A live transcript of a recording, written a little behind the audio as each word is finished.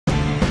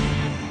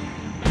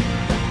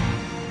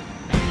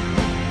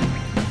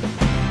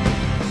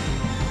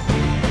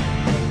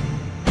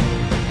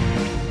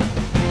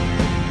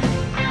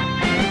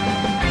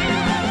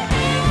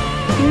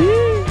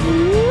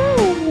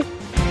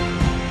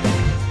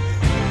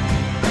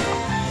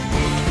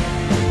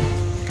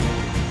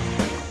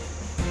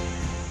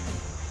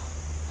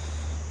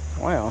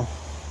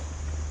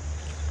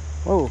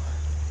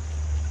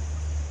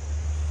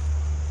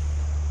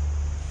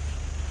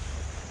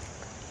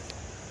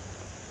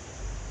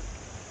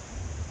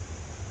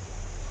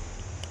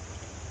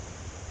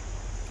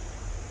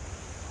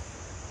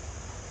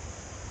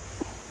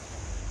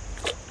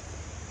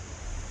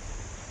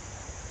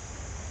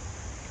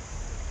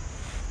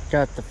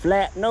Got the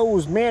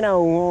flat-nosed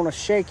minnow on a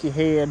shaky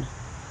head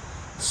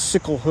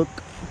sickle hook,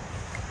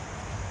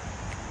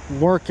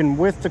 working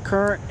with the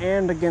current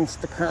and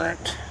against the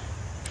current.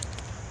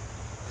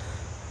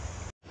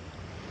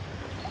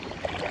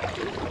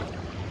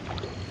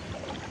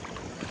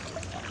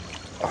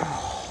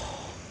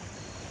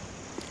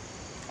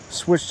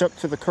 Switched up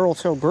to the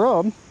curl-tail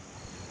grub.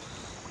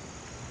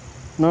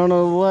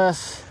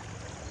 Nonetheless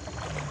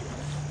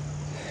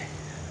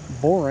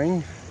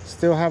boring,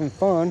 still having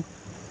fun.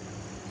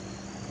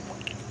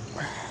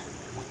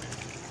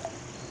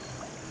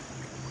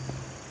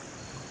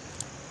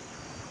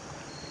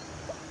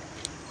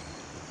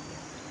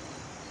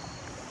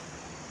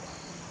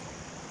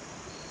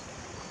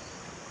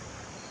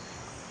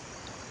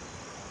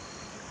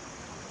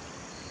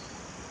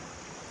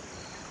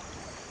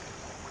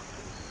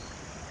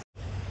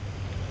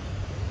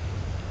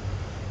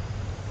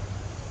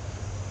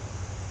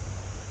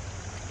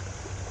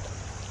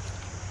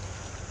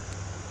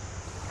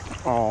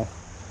 Oh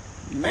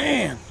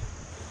man,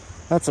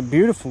 that's a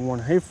beautiful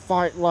one. They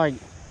fight like,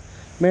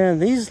 man,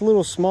 these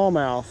little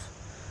smallmouth,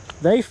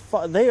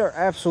 they are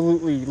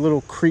absolutely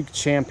little creek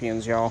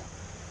champions, y'all.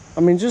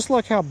 I mean, just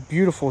look how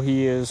beautiful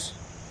he is.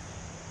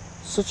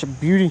 Such a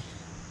beauty.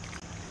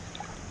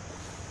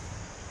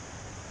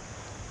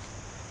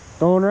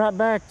 Going right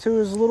back to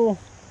his little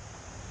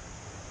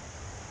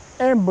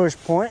ambush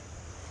point.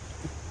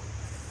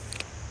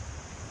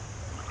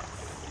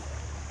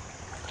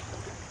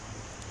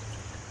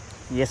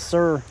 Yes,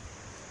 sir.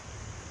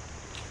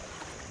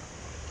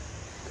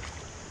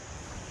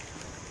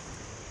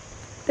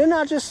 Didn't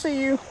I just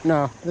see you?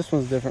 No, this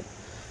one's different.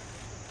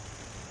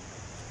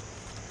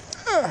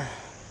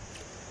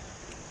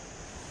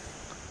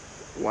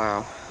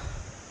 Wow.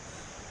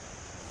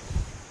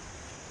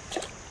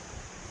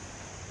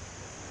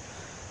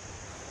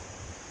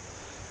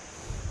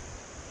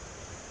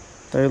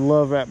 They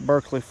love that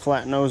Berkeley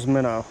flat-nosed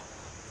minnow.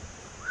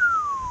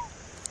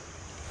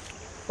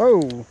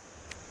 Whoa.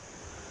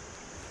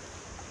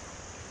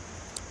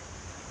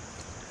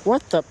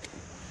 What the?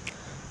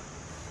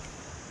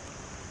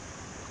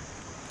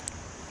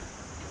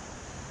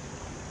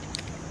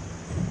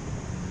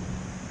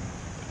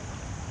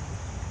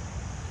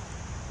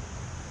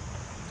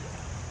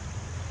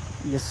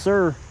 Yes,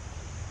 sir.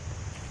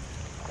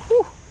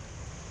 Whew.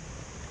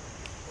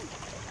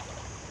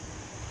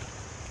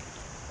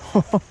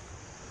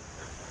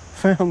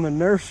 Found the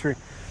nursery,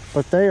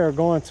 but they are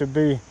going to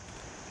be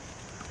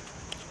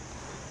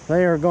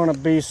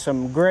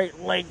some Great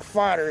Lake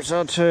fighters,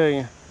 I'll tell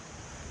you.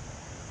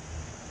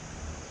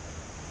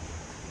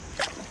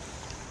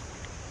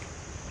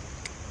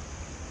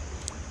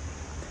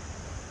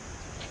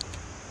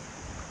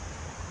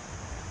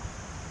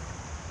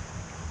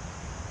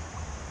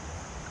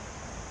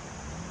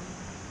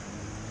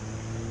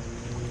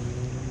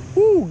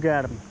 Woo,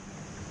 got him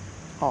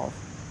off.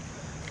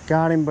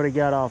 Got him, but he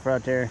got off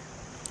right there.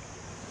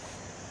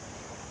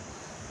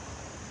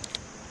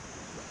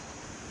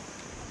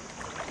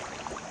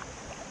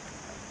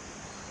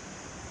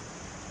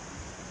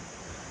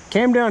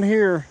 Came down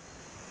here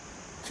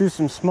to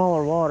some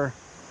smaller water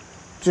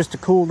just to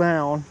cool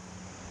down,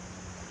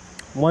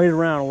 wait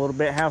around a little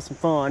bit, have some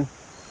fun.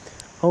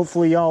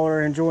 Hopefully y'all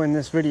are enjoying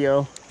this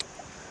video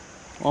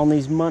on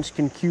these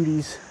munchkin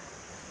cuties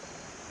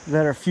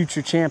that are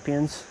future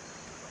champions.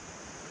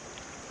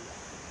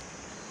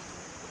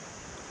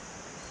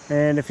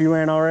 And if you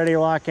ain't already,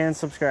 like and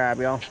subscribe,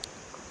 y'all.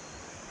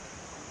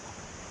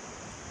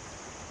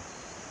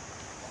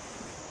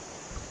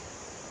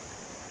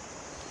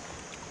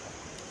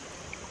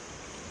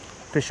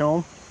 Fish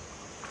on.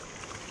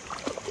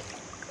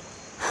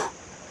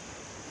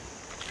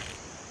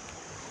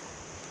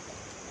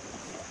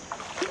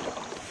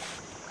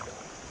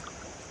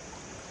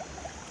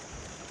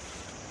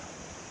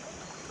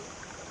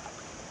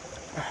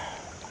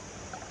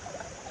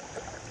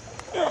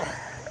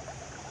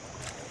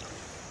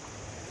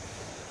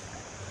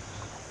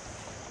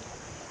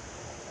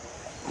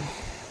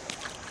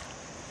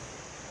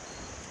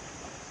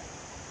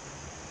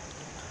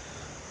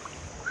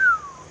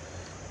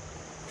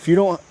 If you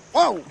don't,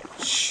 whoa,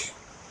 shh.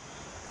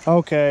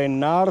 Okay,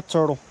 not a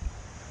turtle.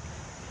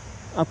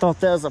 I thought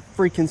that was a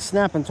freaking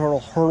snapping turtle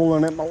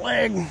hurtling at my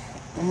leg.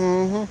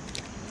 All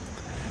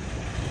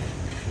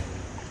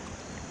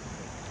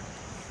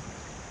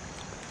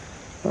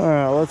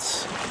right,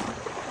 let's,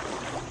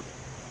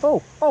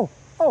 oh.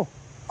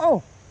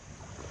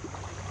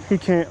 He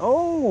can't,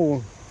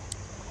 oh.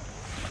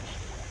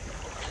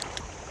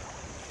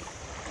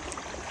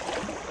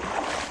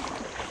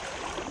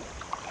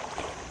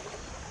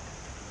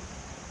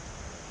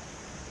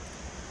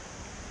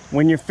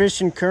 When you're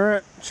fishing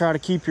current, try to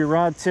keep your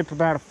rod tip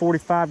about a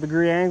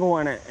 45-degree angle,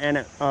 and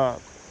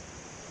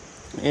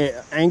it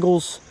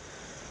angles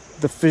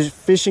the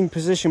fishing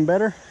position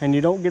better, and you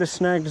don't get it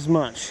snagged as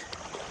much.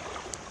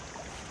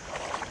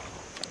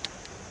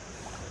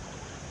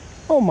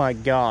 Oh my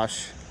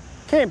gosh.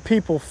 Can't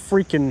people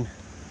freaking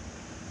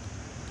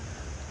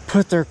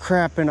put their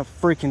crap in a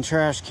freaking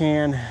trash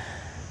can?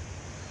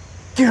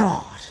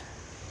 God.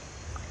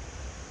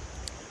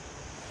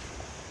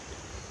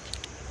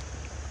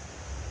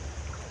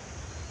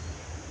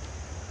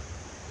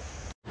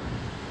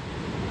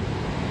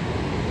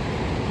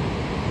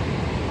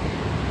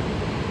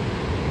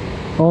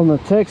 On the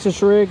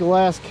Texas rig,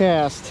 last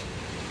cast.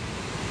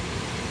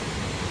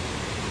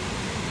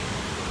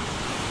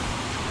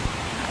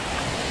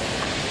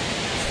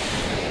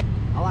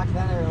 I like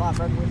that area a lot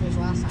better than we fished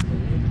last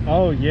time.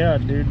 Oh yeah,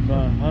 dude,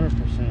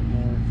 100%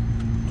 more.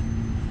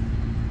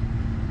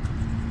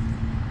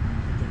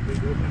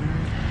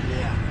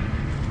 Yeah.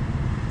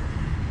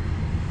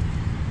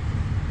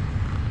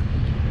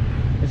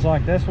 It's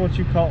like that's what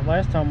you caught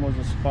last time was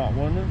a spot,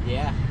 wasn't it?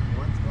 Yeah.